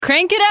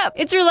Crank it up.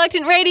 It's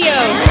Reluctant Radio.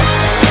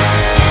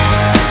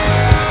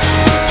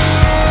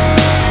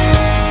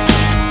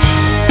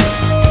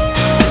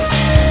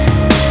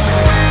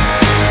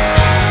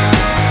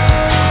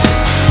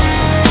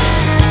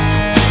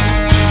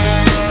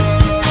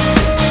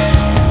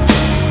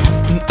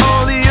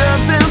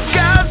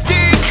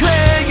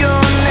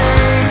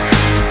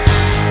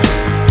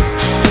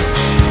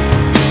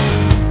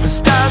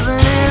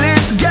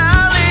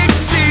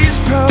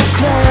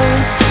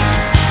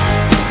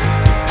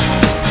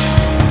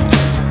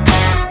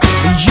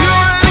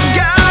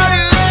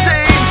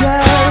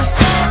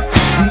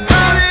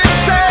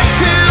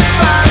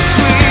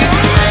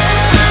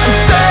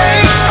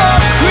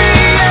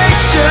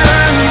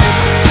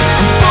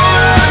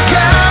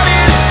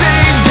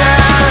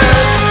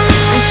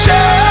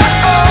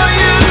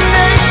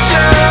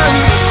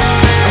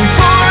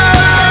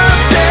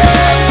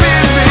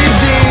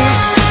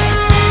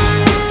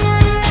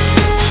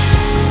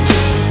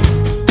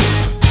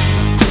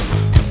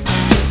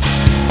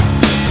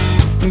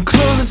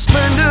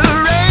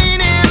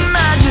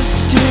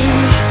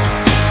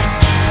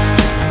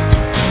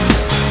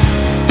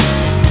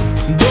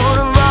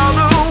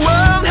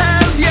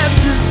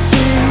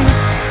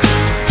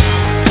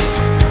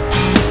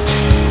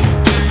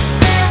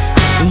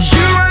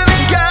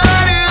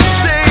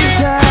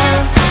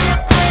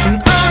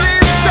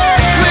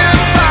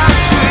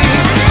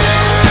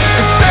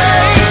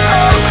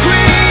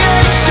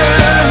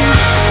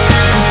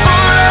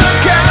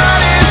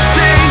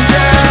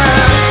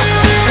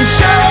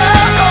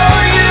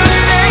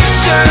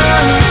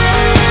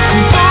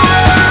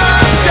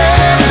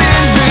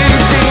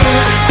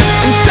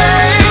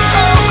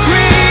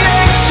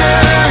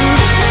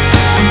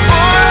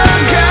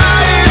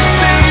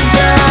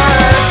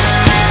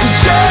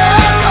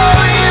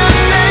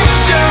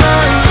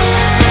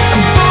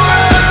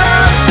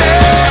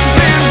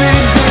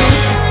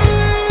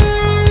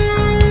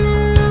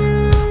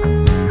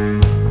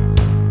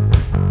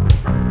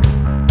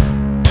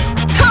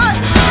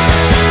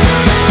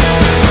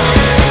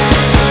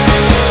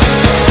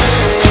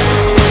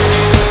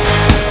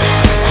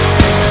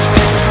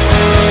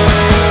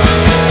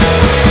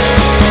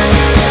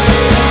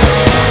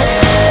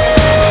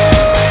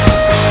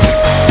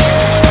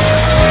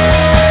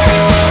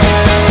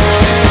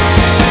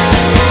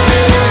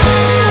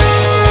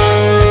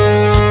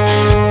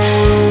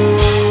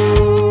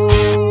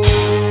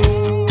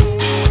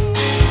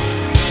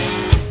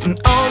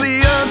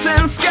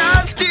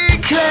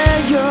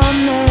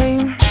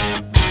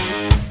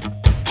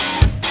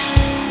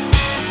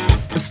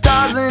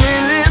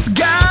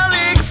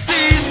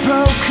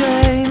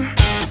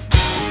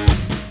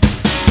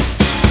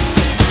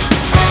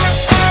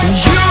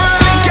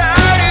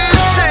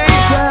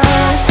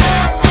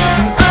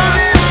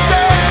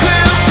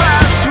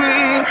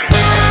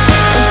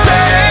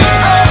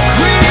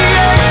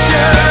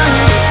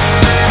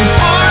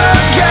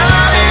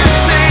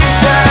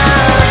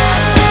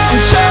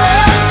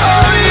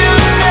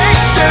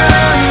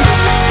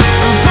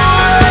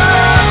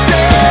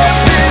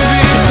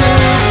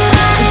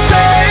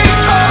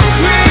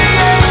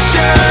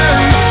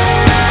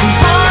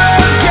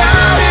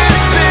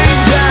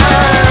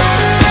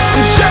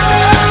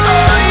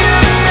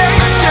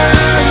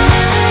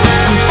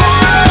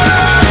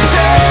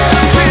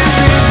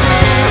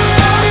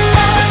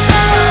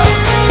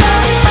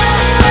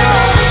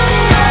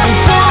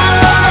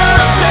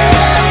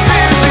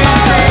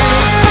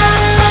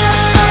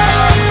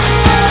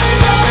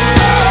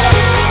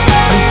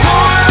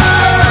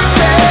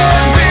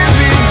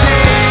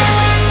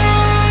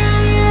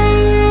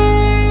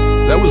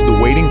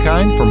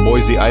 From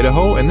Boise,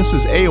 Idaho, and this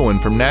is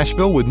Eowyn from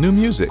Nashville with new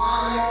music.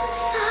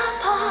 Once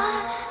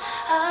upon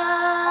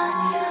a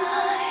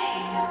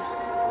time,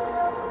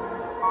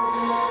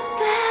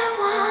 there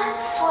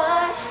once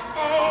was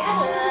a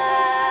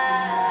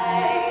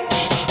life.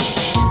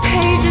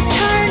 Pages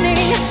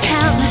turning,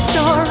 countless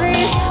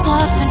stories,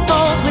 plots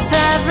unfold with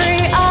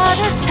every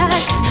other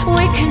text.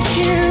 We can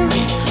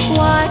choose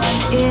what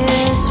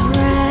is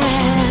read.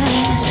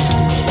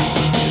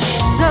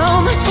 So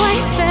much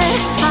wasted,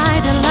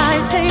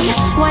 idolizing,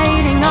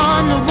 waiting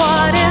on the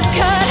what ifs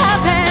could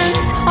happens,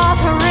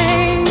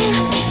 offering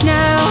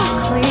no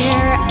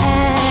clear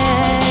end.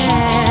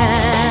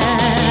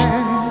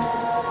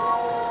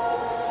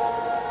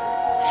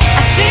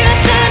 I see the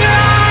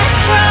sunrise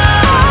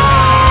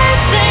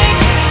rising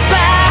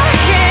back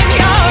in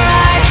your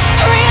eyes,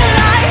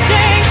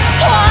 realizing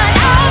what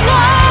I've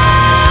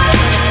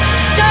lost.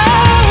 So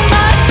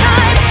much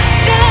time,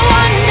 still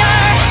I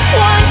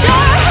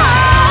wonder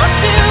how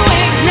to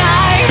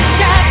ignite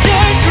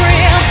chapters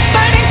real,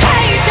 burning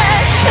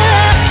pages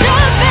left to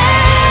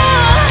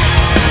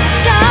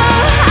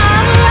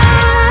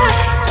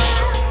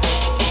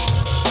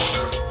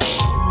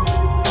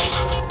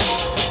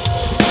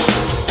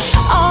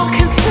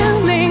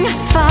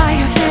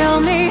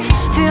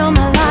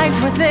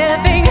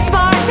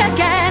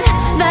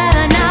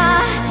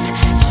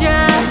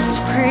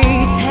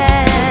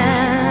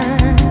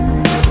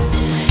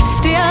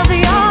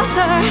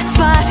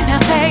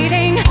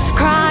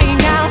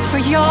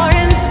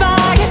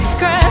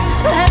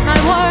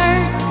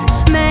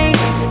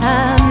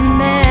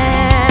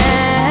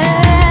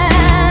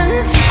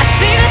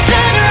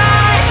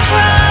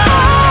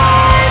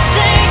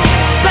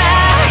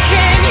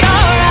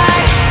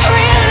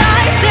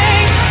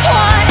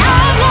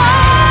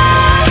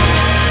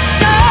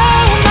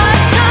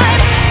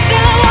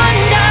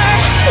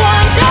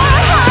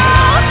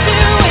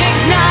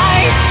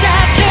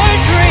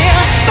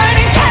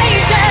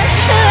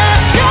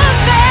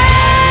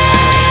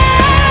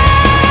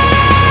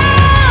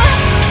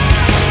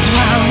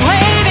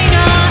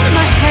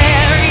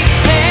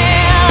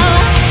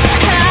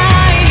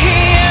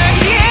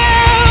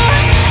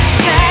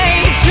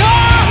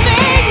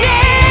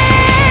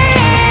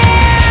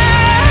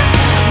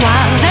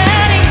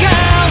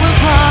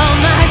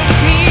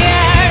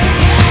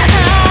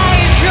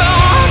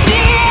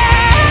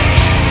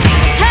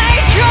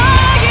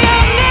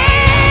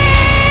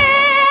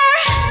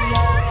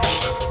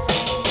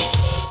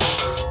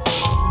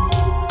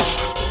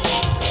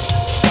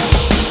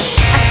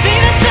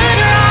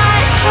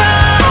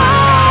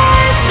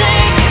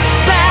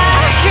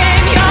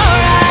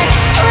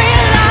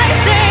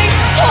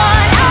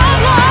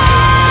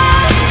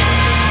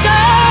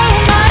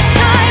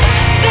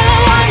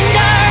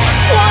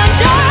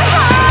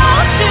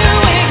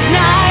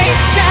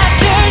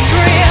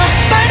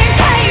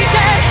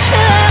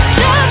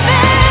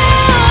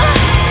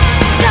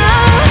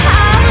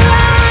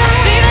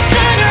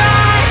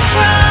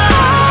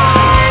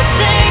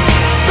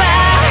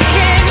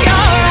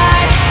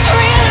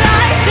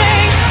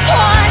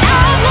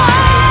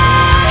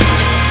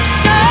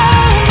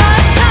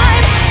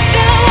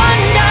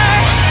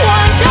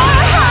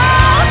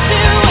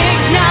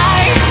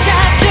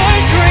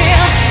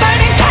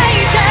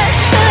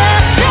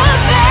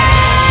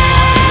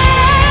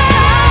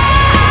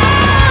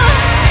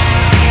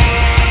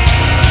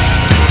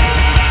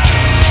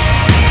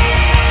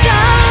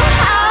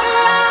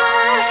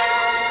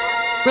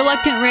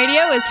Reluctant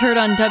Radio is heard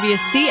on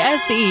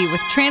WCSE with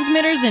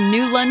transmitters in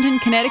New London,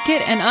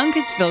 Connecticut and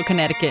Uncasville,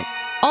 Connecticut.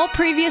 All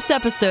previous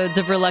episodes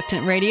of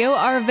Reluctant Radio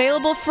are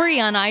available free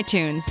on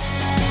iTunes.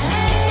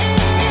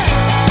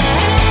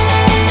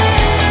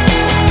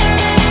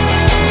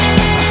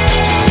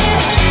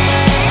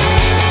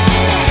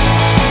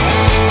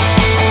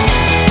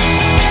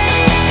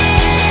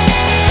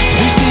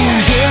 They say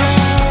you're hip,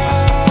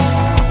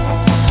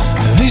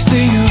 they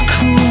say you're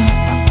cool,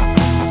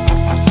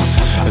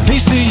 they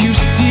say you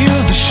steal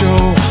the show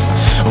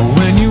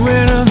when you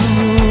enter the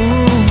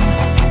room.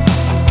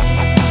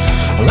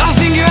 Well, I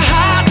think you're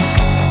hot,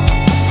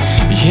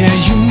 yeah,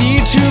 you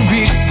need to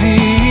be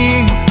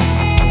seen.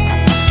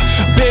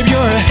 Babe,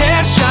 you're a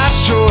headshot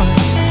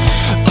shorts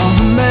of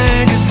the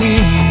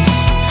magazines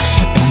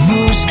and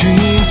movie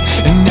screens.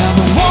 And now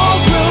the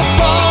walls will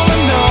fall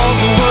and all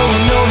the world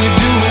will know you're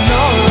doing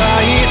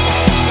alright.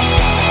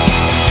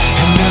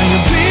 And now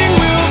your bling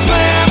will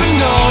blam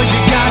and all you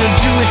gotta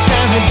do is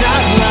sign the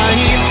dotted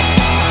line.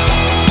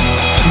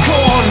 Go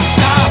on and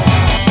stop,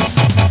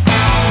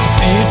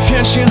 pay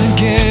attention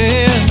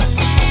again.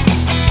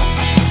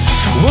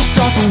 We'll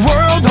start the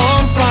world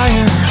on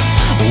fire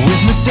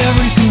with Miss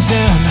Everything's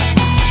in.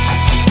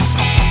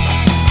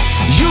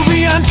 You'll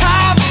be on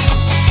top,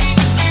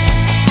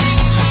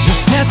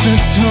 just set the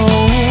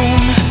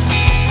tone.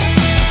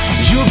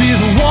 You'll be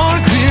the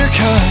one clear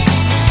cut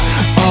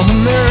of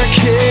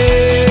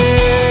American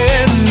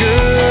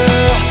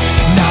girl.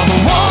 Now the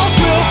walls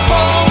will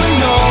fall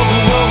and all the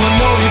world will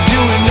know you're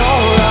doing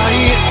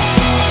alright.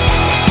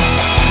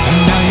 And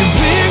now your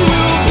bling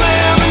will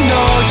blam and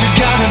all you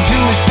gotta do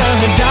is sign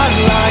the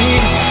dotted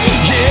line.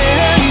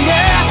 Yeah,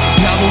 yeah.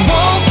 Now the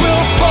walls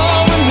will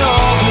fall and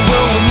all the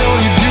world will know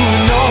you're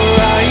doing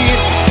alright.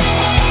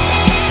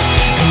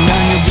 And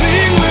now your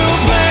bling will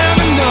blam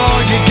and all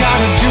you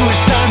gotta do is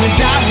sign the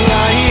dotted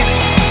line.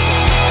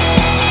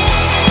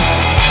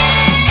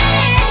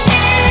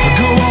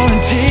 Go on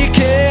and take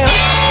it.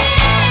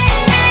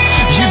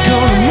 You're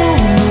gonna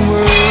move the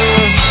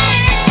world.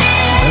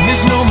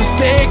 There's no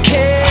mistake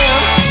here.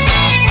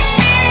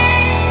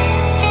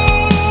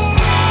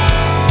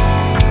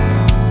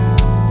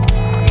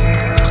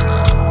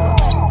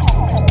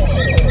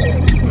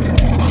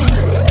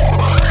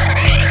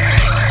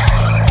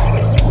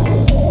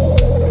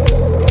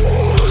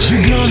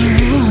 You're gonna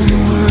rule the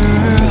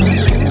world.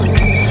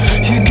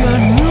 You're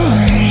gonna rule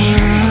the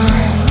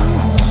world.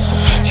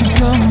 You're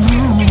gonna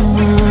rule the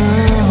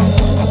world.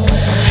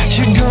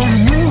 You're gonna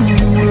rule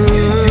the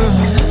world.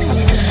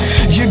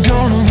 You're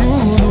gonna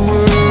rule the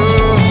world.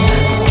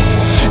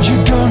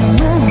 You're gonna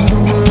rule the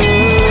world.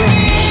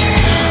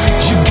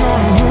 You're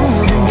gonna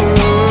rule the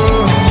world.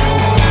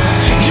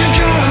 You're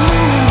gonna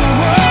rule the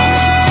world.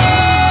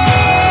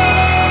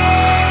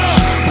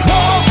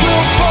 Walls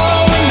will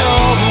fall and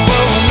all the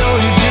world will know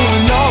you're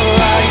doing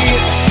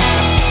alright.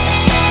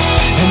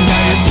 And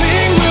now your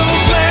bling will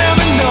blam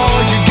and all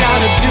you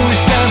gotta do is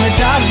sign the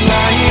dotted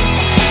line.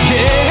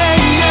 Yeah,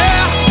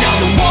 yeah. Now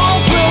the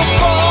walls will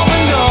fall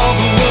and all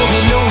the world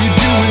will know you're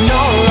doing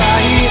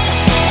alright.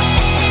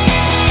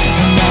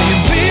 And now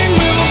your bling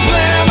will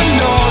blam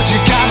and all you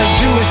gotta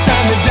do is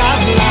sign the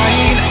dotted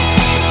line.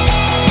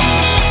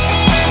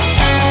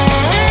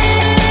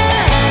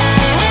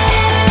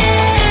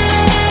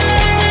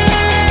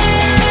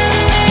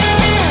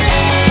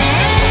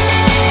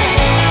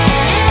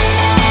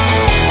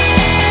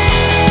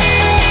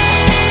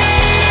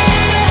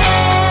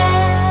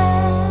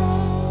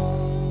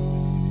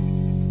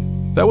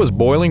 That was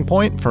Boiling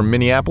Point from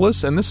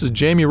Minneapolis, and this is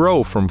Jamie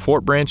Rowe from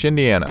Fort Branch,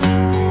 Indiana.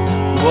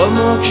 What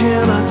more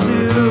can I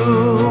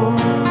do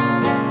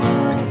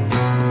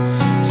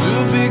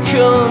to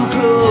become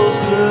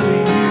closer to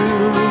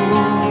you?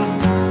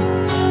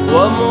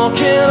 What more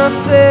can I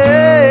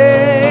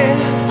say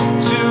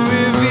to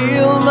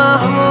reveal my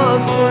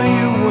heart for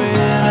you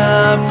when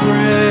I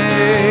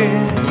pray?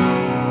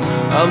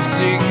 I'm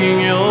seeking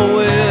your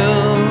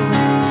will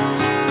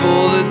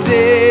for the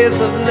days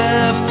I've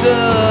left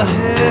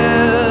ahead.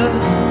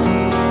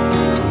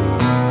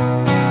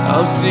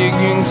 I'm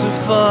seeking to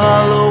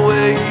follow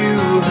where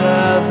you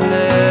have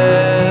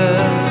led.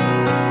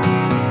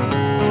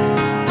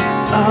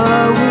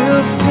 I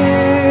will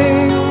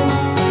sing,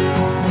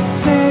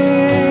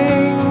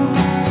 sing,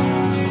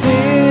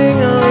 sing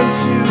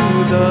unto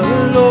the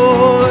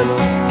Lord,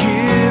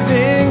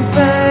 giving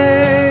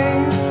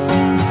thanks,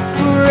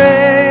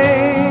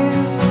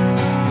 praise,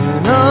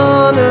 and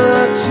honor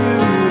to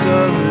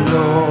the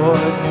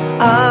Lord.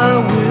 I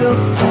will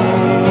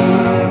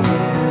sing,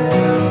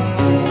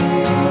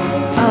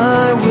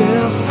 I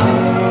will sing.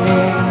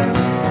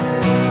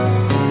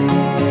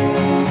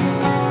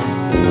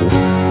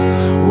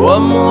 What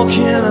more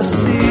can I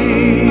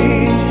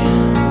see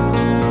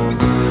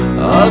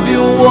of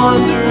your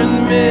wonder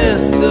and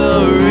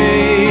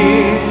mystery?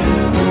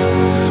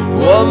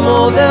 What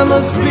more there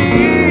must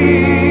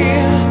be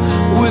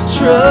with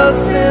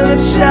trust and a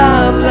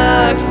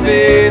childlike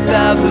faith?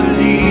 I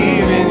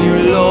believe in you,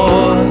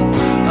 Lord.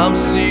 I'm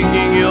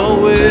seeking your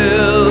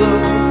will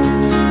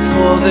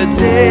for the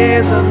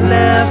days I've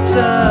left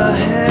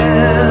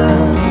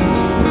ahead.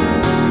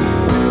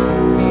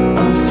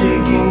 I'm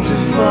seeking to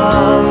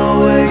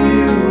follow where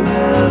you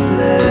have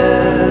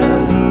led.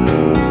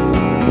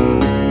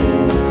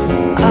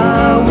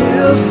 I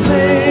will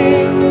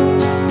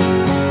sing,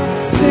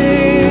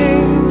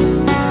 sing,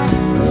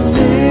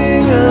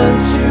 sing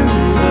unto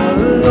the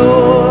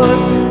Lord,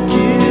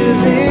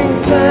 giving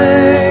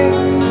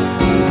thanks,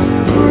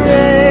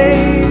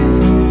 praise,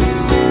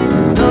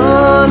 and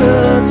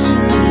honor to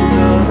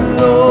the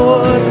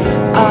Lord.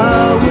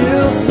 I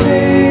will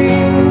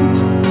sing,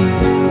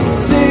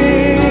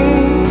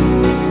 sing,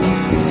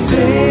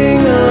 sing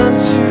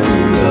unto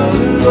the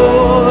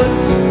Lord,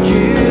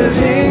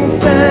 giving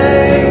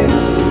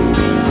thanks,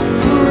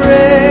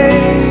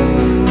 praise,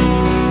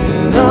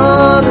 and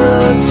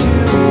honor to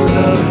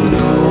the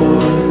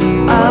Lord.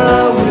 I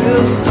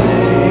will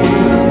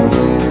sing,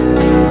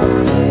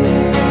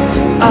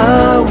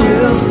 I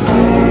will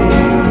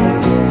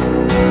sing,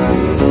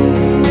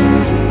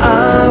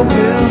 I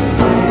will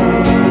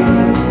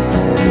sing,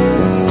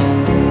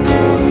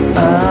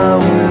 I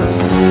will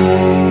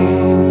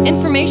sing.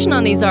 Information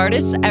on these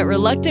artists at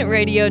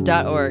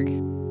reluctantradio.org.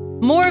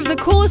 More of the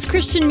coolest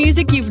Christian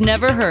music you've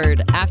never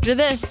heard after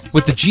this.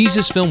 With the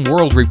Jesus Film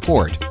World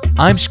Report,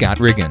 I'm Scott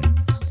Riggin.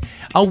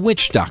 A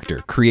witch doctor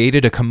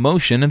created a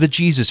commotion at a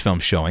Jesus film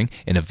showing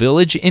in a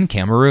village in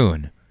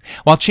Cameroon.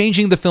 While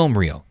changing the film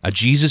reel, a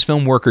Jesus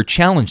film worker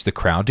challenged the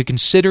crowd to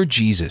consider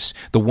Jesus,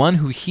 the one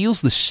who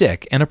heals the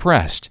sick and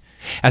oppressed.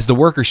 As the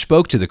worker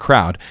spoke to the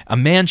crowd, a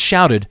man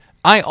shouted,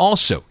 "I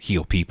also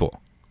heal people."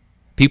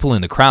 People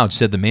in the crowd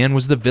said the man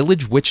was the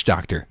village witch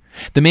doctor.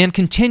 The man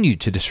continued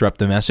to disrupt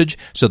the message,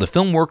 so the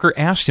film worker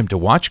asked him to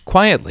watch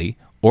quietly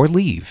or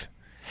leave.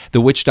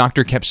 The witch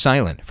doctor kept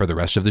silent for the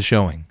rest of the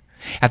showing.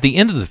 At the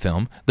end of the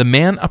film, the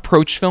man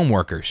approached film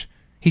workers.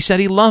 He said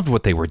he loved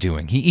what they were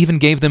doing. He even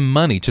gave them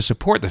money to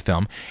support the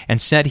film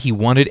and said he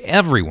wanted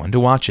everyone to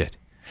watch it.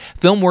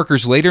 Film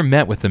workers later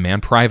met with the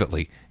man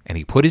privately, and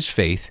he put his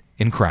faith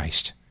in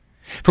Christ.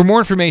 For more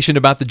information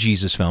about the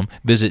Jesus Film,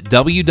 visit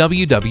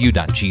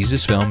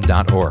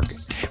www.jesusfilm.org.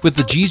 With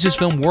the Jesus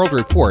Film World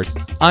Report,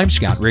 I'm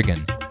Scott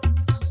Riggin.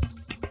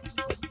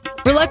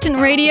 Reluctant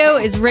Radio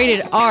is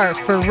rated R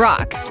for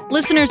rock.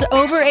 Listeners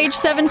over age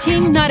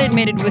 17 not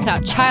admitted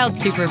without child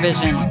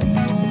supervision.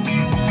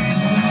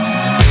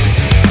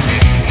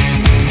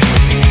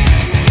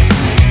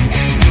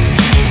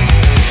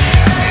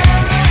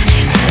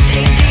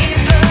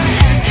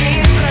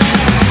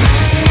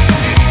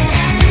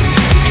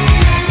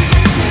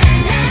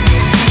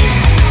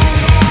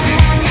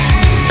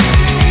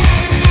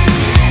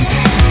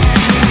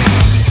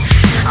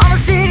 On a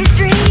city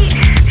street,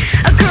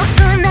 a girl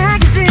selling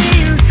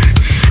magazines,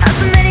 has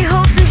so many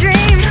hopes and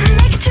dreams to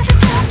make it to the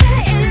top of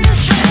the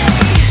industry.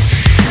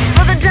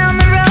 Further down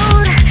the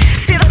road,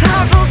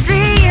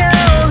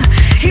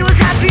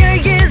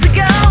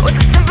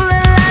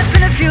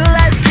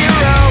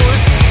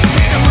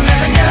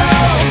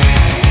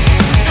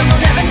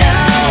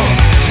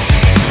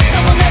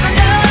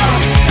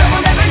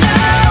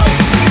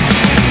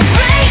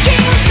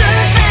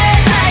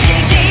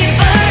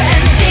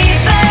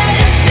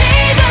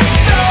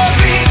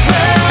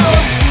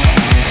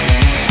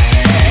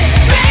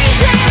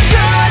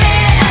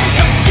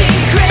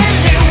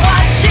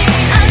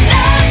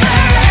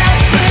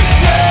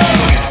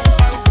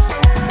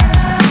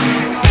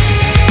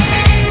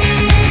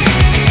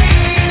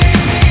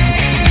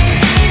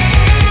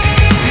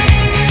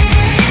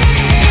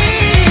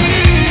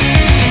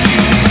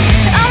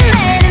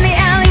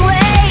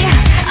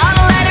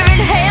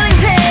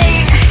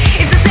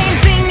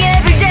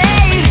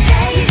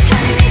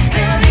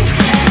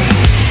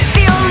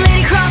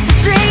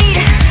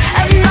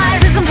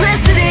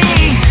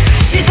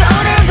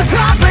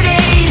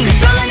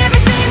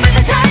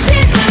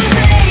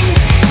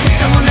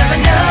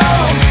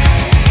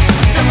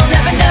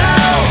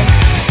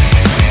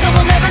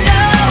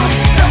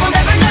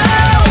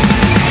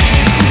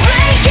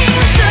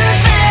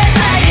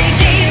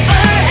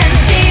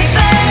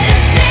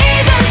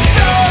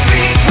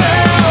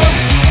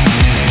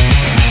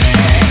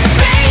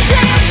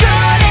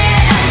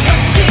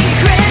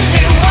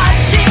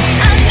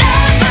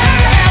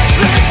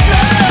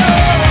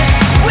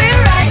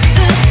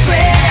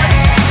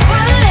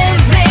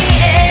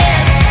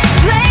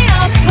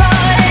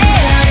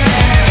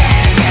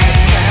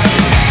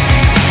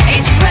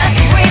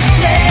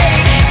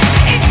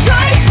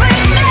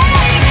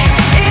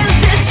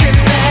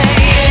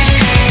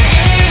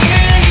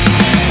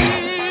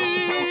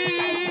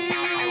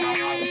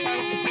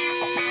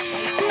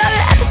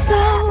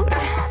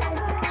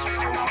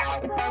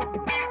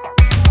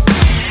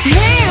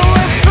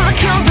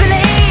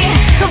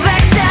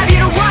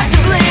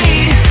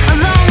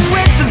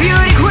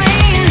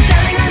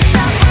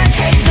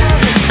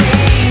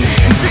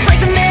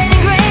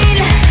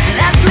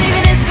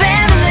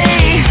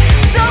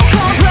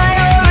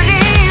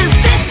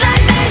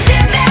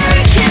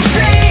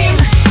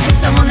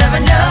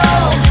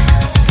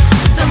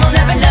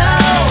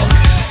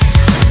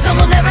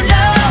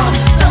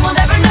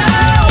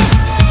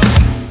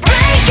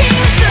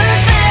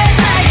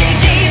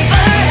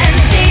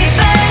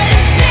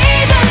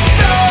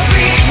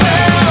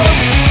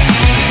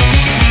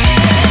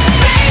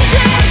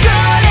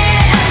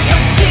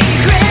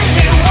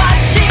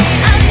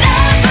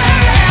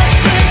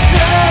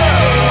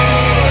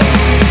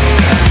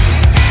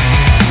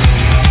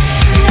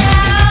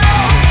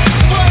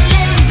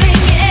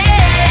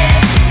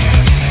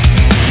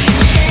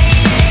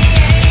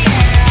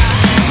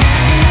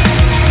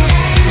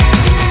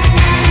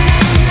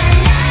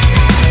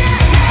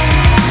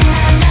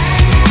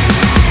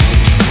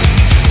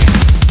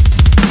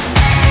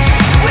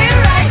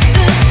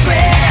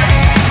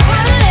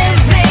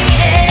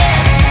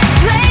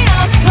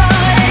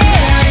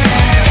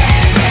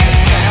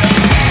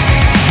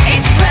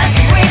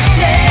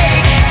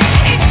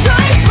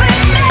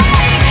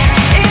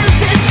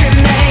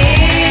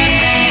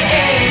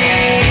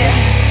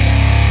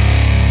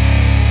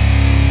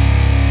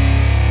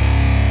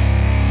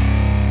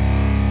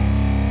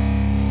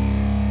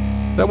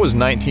 was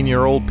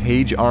 19-year-old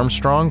Paige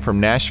Armstrong from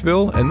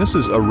Nashville, and this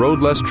is A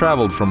Road Less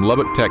Traveled from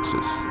Lubbock,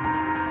 Texas.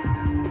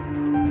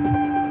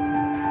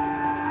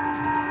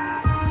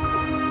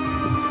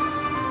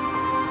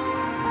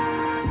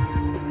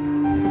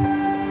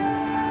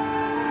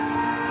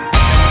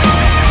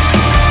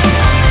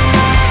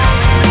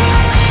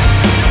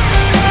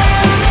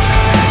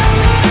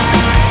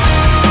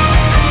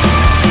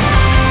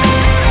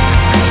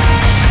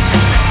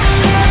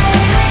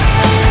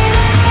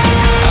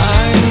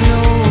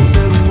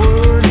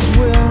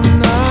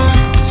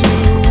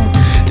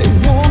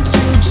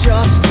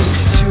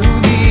 Justice to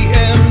the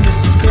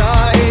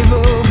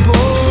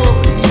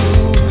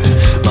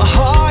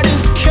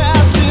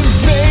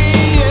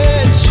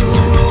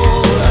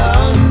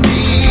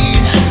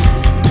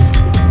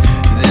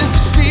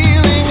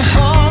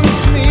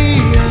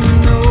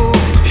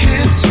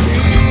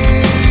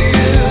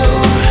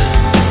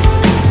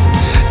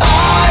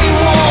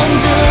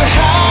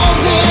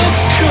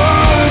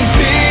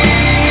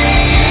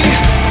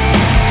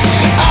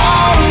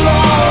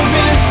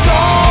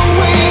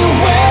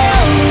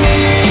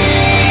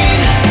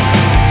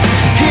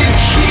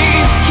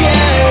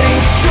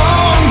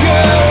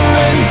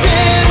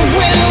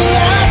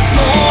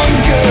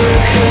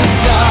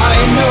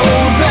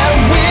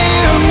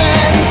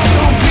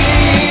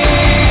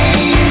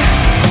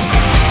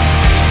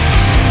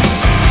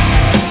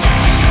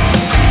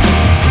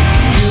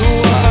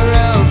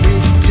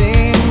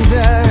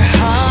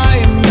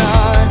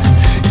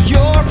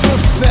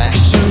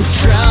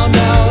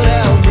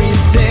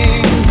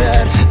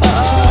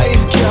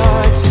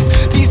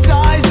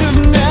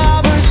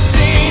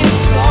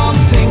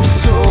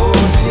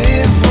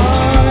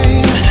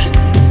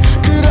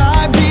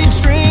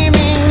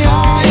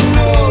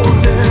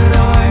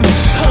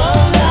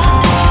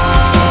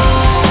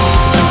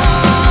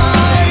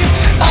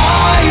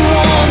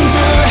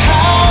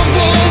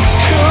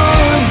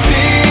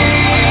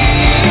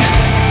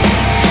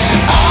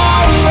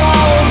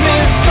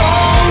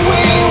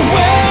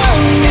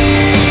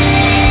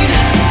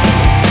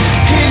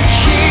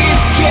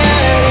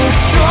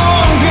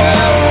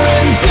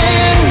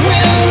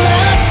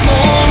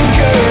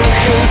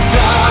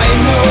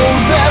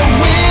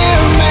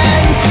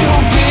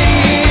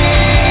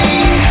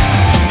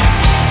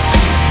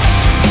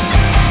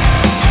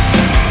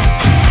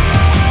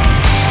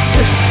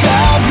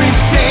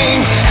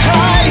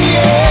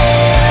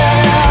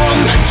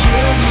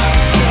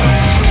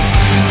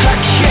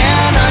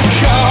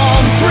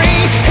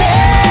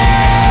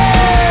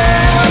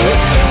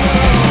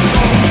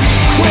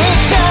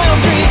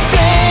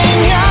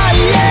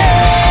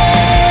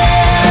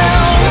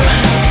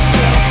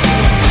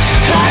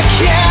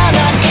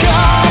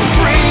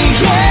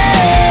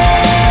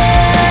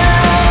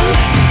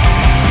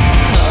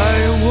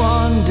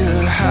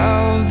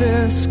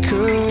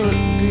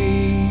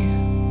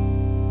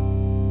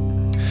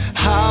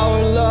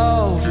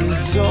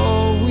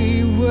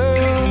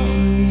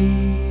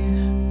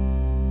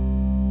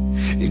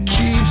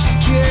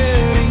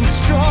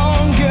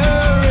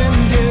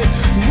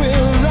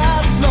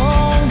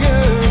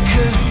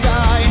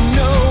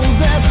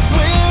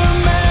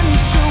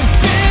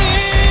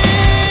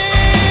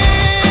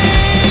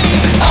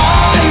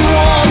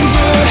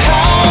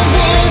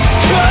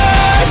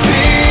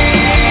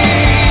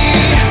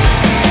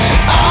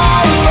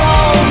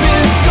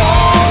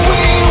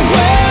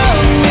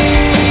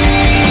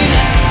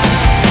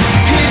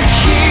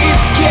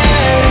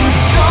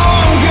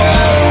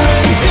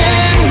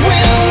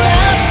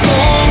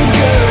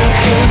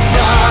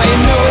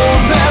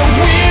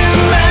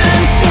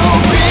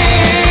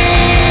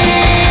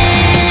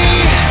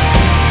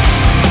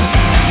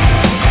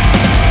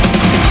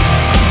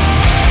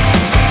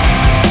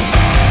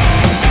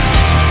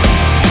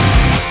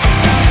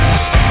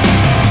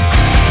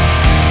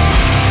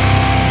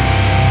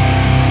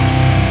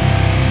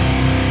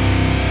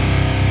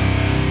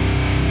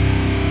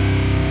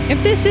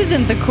If this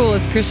isn't the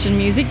coolest Christian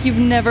music you've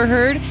never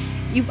heard,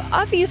 you've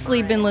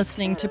obviously been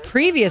listening to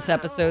previous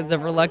episodes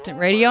of Reluctant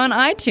Radio on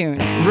iTunes.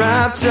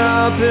 Wrapped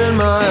up in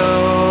my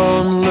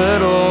own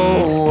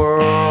little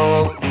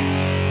world,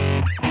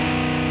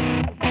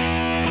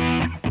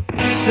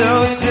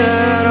 so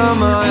set on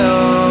my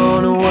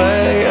own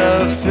way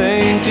of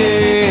thinking.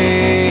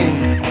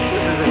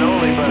 This isn't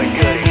only but a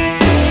goodie.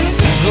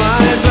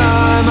 Blinded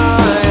by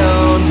my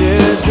own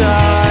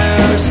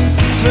desires,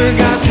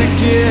 forgot to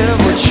give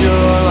what your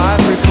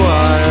life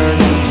required.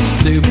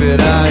 Stupid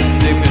I,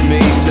 stupid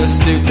me, so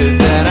stupid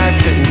that I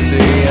couldn't see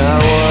I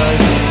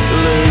was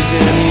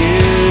losing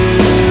you.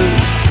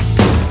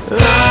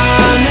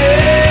 I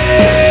need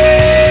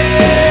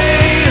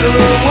a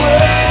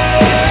way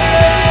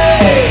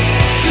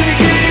to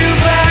get you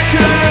back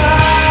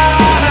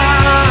around,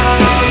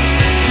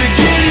 to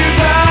get you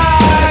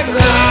back.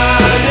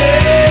 I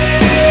need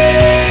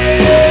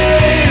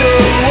a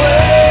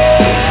way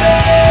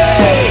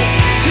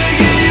to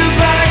get you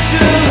back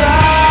to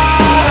life.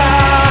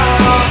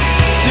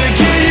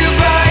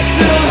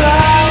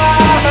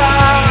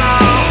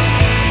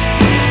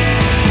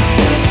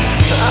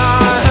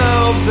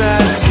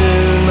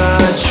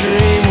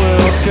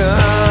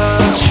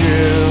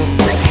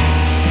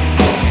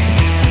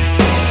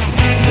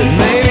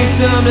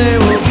 Someday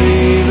we'll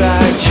be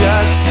back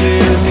just to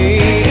me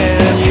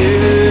and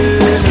you.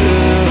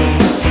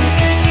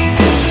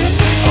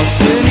 I'll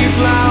send you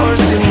flowers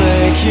to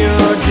make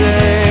your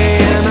day,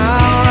 and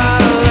I'll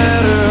write a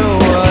letter,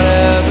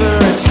 whatever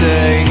it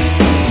takes.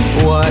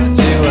 What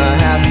do I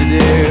have to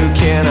do?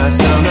 Can I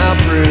somehow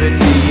prove it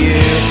to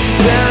you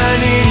that I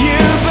need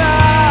you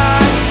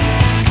back?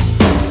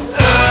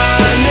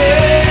 I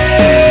need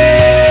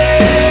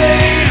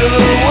a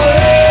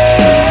way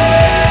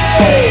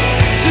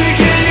to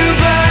get you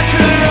back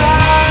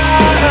around,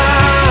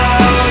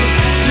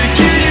 to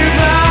get you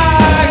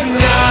back.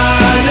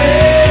 I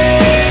need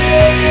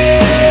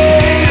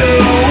a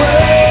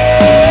way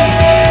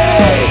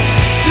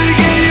to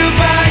get you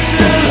back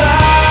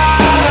somehow,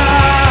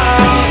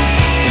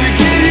 to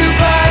get you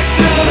back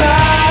somehow.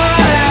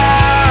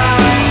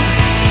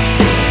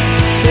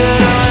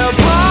 And I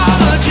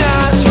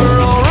apologize for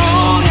all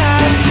wrong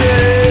I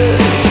said,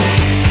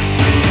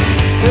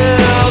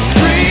 and I'll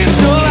scream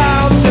so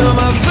loud till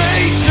my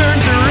face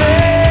turns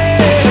red,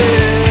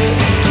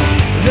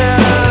 that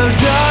I'm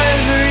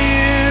dying for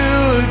you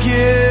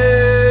again.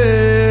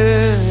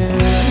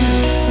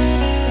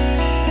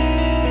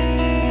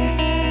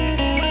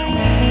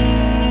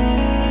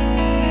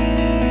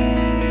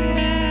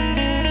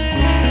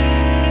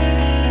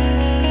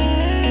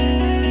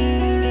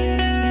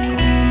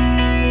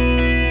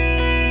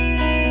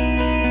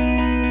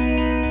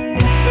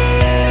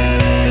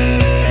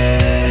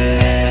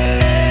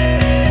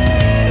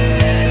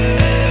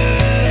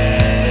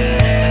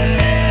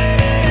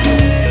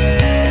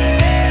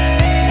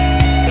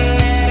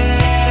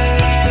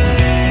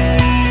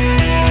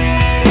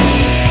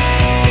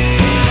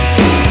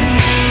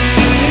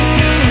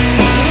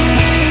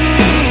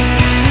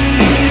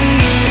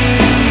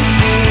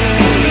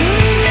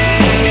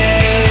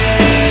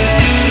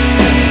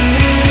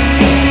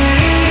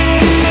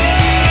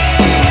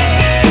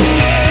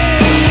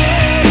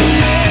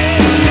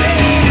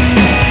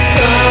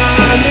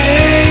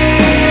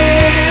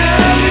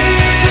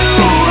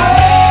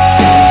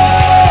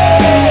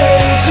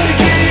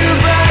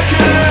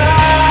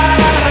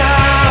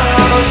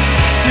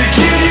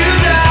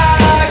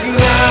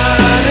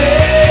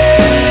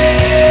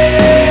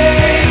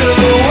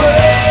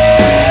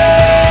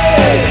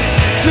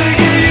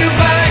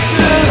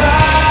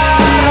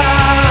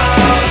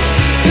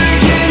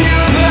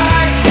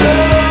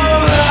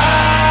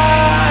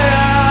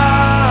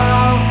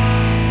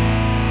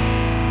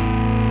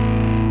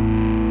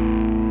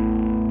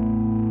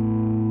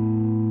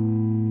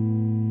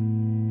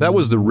 That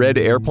was the Red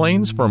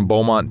Airplanes from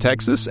Beaumont,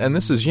 Texas, and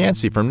this is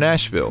Yancey from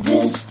Nashville.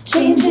 This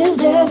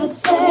changes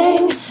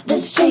everything.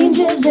 This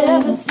changes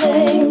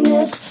everything.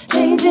 This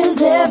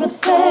changes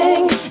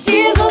everything.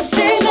 Jesus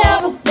changed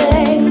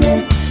everything.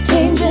 This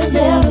changes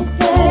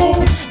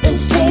everything.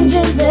 This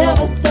changes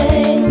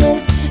everything.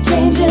 This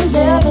changes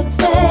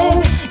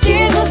everything.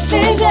 Jesus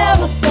changed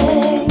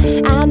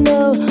everything. I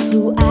know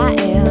who I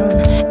am.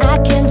 I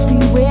can see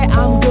where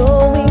I'm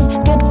going.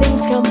 Good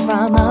things come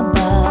from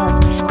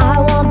above. I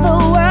want the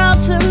world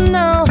to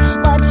know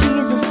what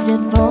Jesus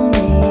did for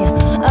me.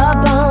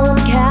 Up on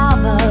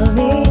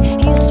Calvary,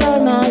 He's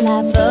turned my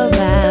life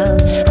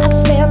around. I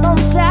stand on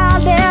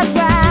solid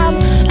ground.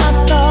 Our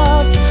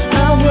thoughts,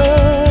 our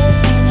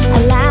words,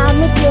 our lives.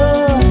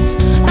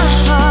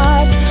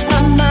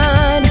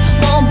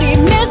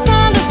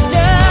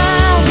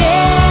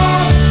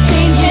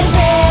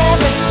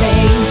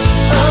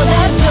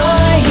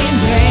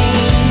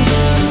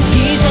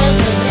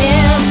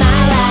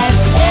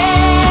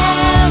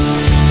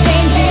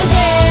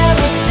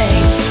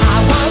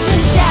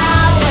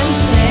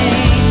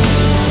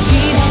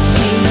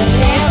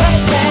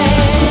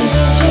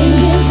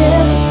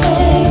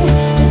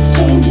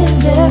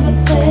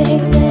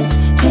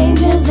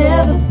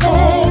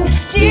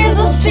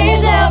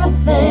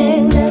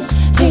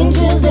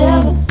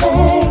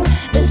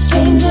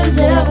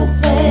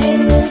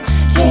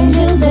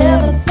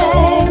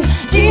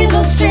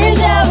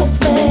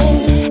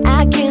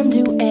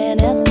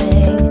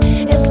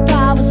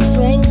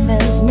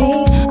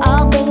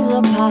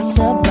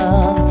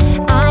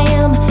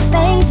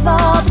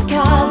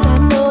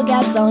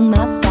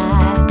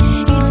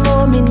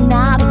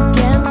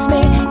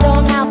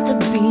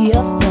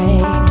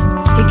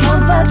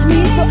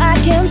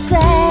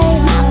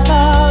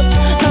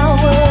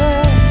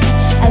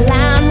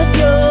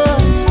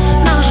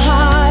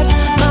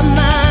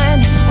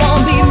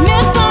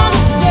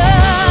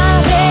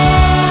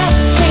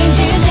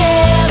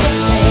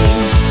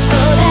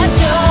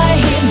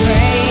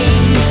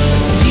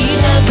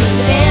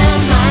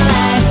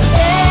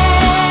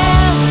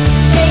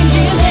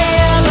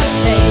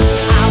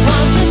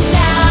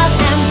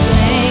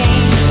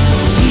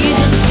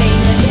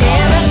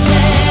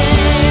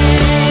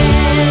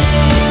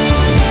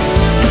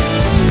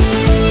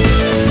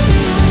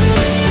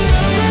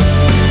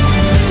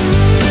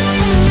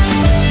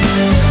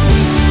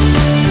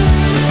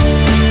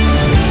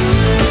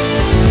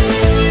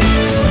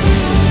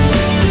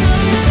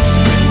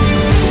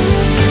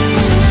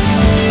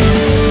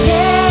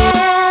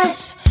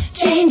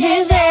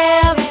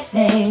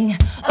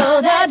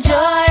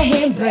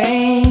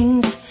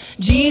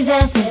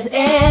 Jesus is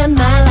in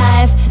my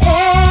life.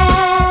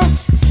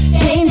 Yes,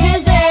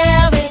 changes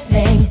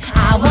everything.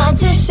 I want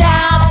to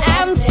shout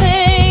and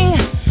sing.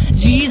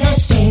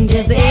 Jesus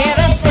changes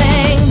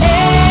everything.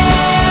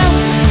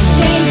 Yes,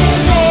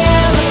 changes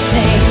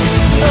everything.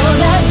 Oh,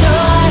 the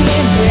joy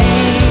He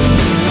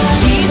brings.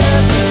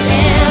 Jesus is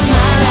in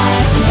my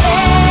life.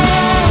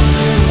 Yes,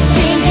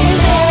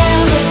 changes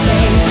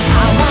everything.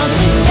 I want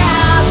to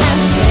shout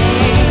and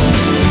sing.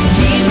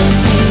 Jesus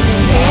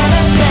changes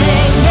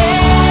everything.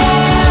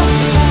 Yes,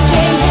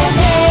 changes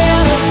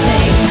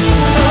everything.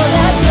 Oh,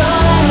 the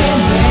joy He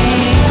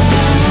brings.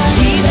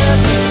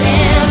 Jesus is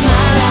in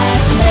my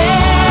life.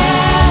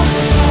 Yes,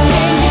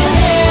 changes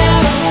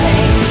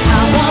everything.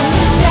 I want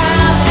to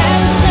shout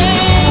and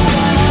sing.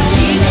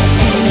 Jesus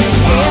changes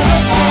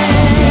everything.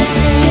 This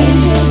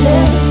changes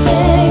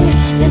everything.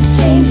 This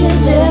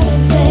changes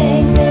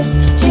everything. This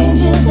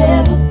changes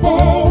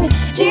everything.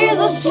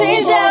 Jesus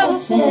changed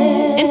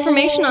everything.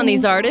 Information on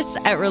these artists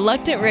at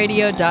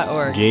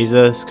reluctantradio.org.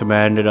 Jesus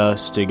commanded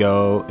us to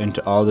go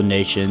into all the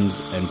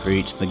nations and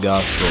preach the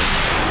gospel.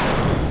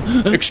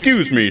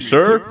 Excuse me,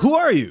 sir. Who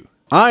are you?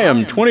 I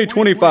am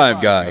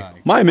 2025 Guy.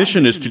 My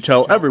mission is to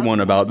tell everyone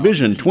about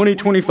Vision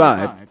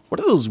 2025.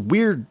 What are those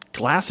weird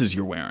glasses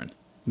you're wearing?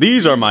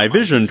 These are my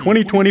Vision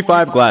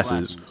 2025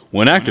 glasses.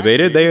 When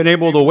activated, they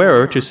enable the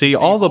wearer to see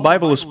all the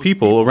Bibleless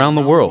people around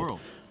the world.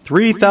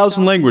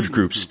 3,000 language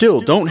groups still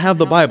don't have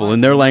the Bible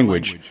in their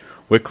language.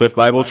 Wycliffe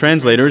Bible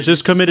Translators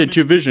is committed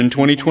to Vision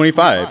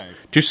 2025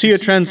 to see a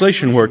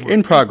translation work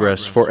in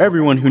progress for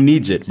everyone who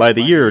needs it by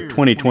the year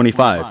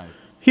 2025.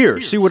 Here,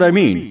 see what I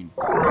mean.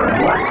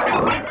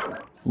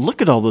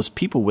 Look at all those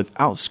people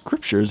without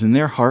scriptures in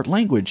their heart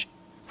language.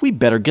 We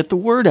better get the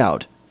word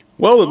out.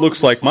 Well, it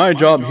looks like my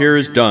job here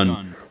is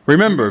done.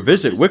 Remember,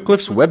 visit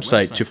Wycliffe's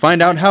website to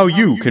find out how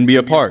you can be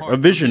a part of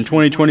Vision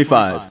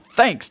 2025.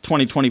 Thanks,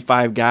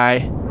 2025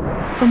 Guy.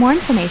 For more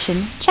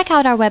information, check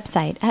out our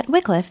website at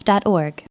wycliffe.org.